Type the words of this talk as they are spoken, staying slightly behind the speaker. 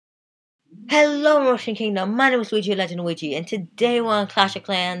Hello, Russian Kingdom. My name is Luigi, Legend Luigi, and today we're on Clash of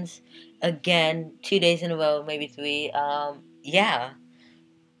Clans again. 2 days in a row, maybe three. Yeah.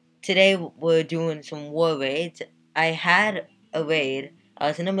 Today we're doing some war raids. I had a raid. I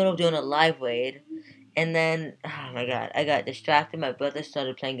was in the middle of doing a live raid, and then oh my god, I got distracted. My brother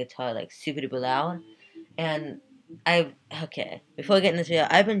started playing guitar like super duper loud, and I okay. Before getting this video,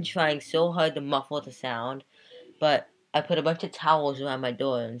 I've been trying so hard to muffle the sound. But I put a bunch of towels around my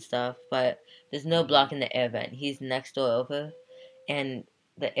door and stuff, but there's no blocking the air vent. He's next door over, and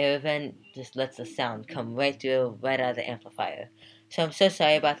the air vent just lets the sound come right through, right out of the amplifier. So I'm so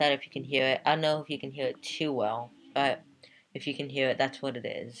sorry about that if you can hear it. I don't know if you can hear it too well, but if you can hear it, that's what it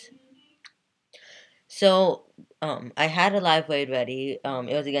is. So, I had a live raid ready. It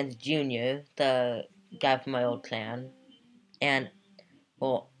was against Junior, the guy from my old clan, and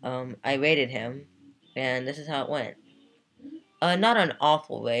I raided him, and this is how it went. Not an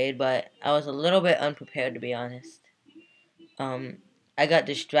awful raid, but I was a little bit unprepared to be honest. Um, I got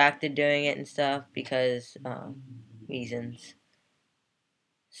distracted during it and stuff because reasons.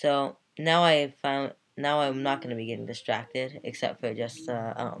 So now I'm not gonna be getting distracted except for just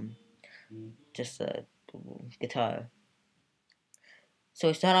the guitar. So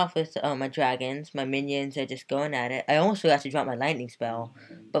we start off with my dragons. My minions are just going at it. I almost forgot to drop my lightning spell,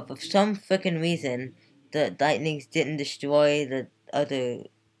 but for some freaking reason, the lightnings didn't destroy the other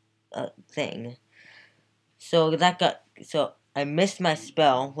thing. So I missed my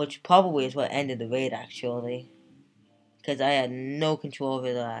spell, which probably is what ended the raid actually, because I had no control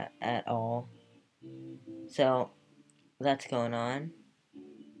over that at all. So that's going on.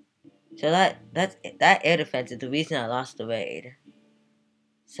 So that air defense is the reason I lost the raid.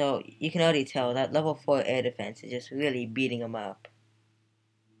 So you can already tell that level 4 air defense is just really beating them up.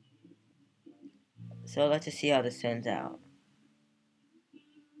 So let's just see how this turns out.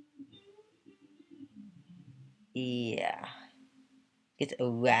 Yeah, gets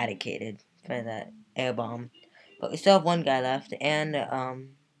eradicated by that air bomb. But we still have one guy left, and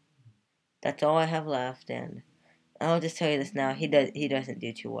that's all I have left. And I'll just tell you this now. He doesn't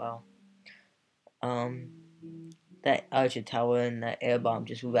do too well. Um, that Archer Tower and that air bomb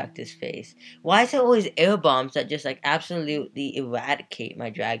just wrecked his face. Why is it always air bombs that just like absolutely eradicate my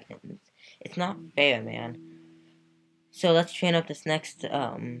dragons? It's not fair, man. So let's train up this next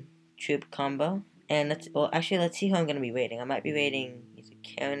troop combo. And let's see who I'm gonna be raiding. I might be raiding either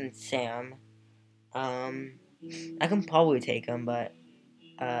Karen and Sam. Um I can probably take them, but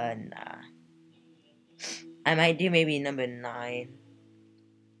nah. I might do maybe number 9.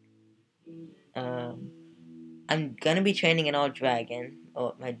 Um I'm gonna be training an all dragon,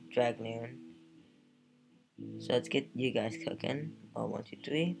 or my Dragnoon. So let's get you guys cooking. Oh, 1, 2,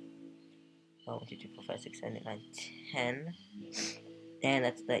 3. Oh, 1, 2, 3, 4, 5, 6, 7, 8, 9, 10. And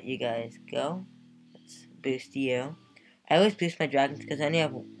let's let you guys go. Let's boost you. I always boost my dragons because I only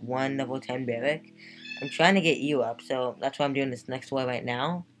have one level 10 barrack. I'm trying to get you up, so that's why I'm doing this next war right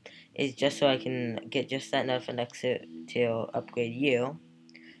now. Is just so I can get just that enough elixir to upgrade you,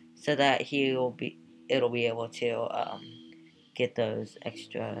 so that it'll be able to get those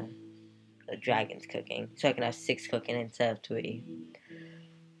extra dragons cooking, so I can have 6 cooking instead of 3.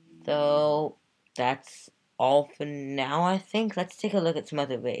 So that's all for now, I think. Let's take a look at some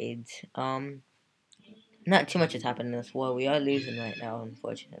other raids. Not too much has happened in this war. We are losing right now,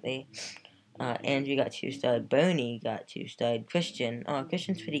 unfortunately. Andrew got 2-star. Bernie got 2-star. Christian. Oh,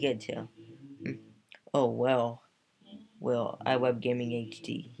 Christian's pretty good too. Oh, well. Well, iWeb Gaming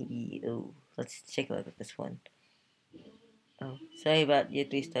HD. Ooh, let's take a look at this one. Oh, sorry about your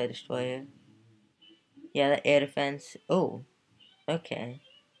 3-star destroyer. Yeah, the air defense. Oh, okay.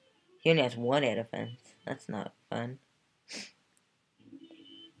 He only has 1 air defense. That's not fun.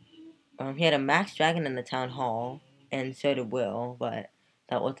 He had a max dragon in the town hall, and so did Will, but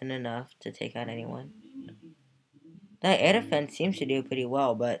that wasn't enough to take out anyone. That air defense seems to do pretty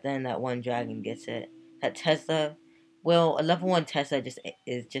well, but then that one dragon gets it. That Tesla, well, a level 1 Tesla just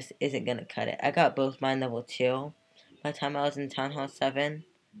isn't gonna cut it. I got both mine level 2 by the time I was in Town Hall 7,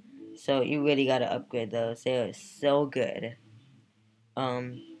 so you really gotta upgrade those. They are so good.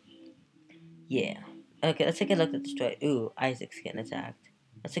 Um, yeah. Okay, let's take a look at the story. Ooh, Isaac's getting attacked.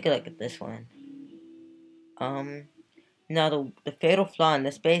 Let's take a look at this one. Um, Now the fatal flaw in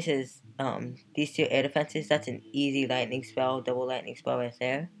this base is these 2 air defenses. That's an easy lightning spell, double lightning spell right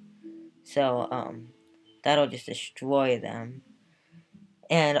there. So that'll just destroy them.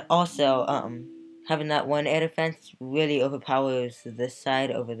 And also having that 1 air defense really overpowers this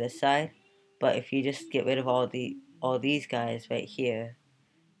side over this side. But if you just get rid of all these guys right here,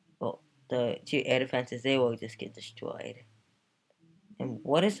 well, the 2 air defenses, they will just get destroyed. And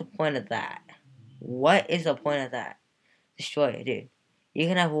what is the point of that? What is the point of that? Destroy it, dude. You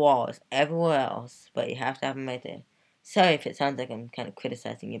can have walls everywhere else, but you have to have them right there. Sorry if it sounds like I'm kind of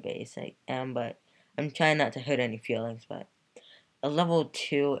criticizing your base, but I'm trying not to hurt any feelings, but a level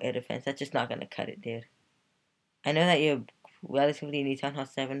 2 air defense, that's just not going to cut it, dude. I know that you're relatively new Town Hall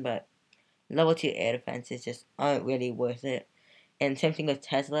 7, but level 2 air defenses just aren't really worth it. And same thing with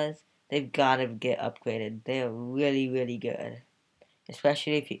Teslas, they've got to get upgraded. They are really, really good.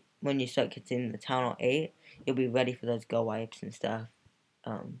 Especially when you start getting the Town Hall 8, you'll be ready for those go wipes and stuff.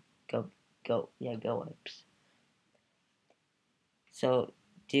 Um, go wipes. So,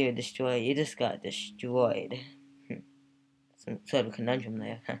 dear Destroyer, you just got destroyed. Some sort of conundrum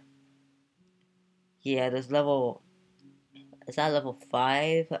there. Yeah, is that level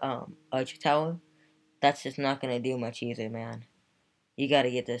 5, Archer Tower? That's just not gonna do much either, man. You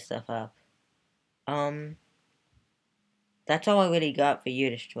gotta get this stuff up. Um, that's all I really got for you,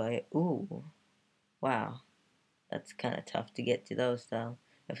 Destroyer. Ooh, wow. That's kind of tough to get to those, though.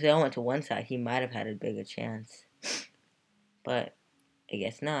 If they all went to one side, he might have had a bigger chance. But, I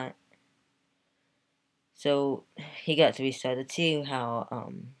guess not. So, he got to restarted too,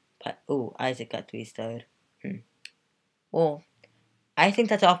 Isaac got to restart. Well, I think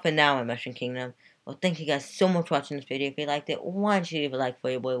that's all for now in Mushroom Kingdom. Well, thank you guys so much for watching this video. If you liked it, why don't you leave a like for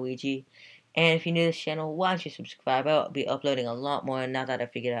your boy Luigi? And if you're new to this channel, why don't you subscribe? I'll be uploading a lot more now that I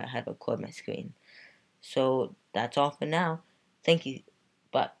figured out how to record my screen. So, that's all for now. Thank you.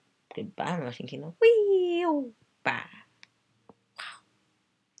 But, goodbye, Mushroom Kingdom. Whee! Bye.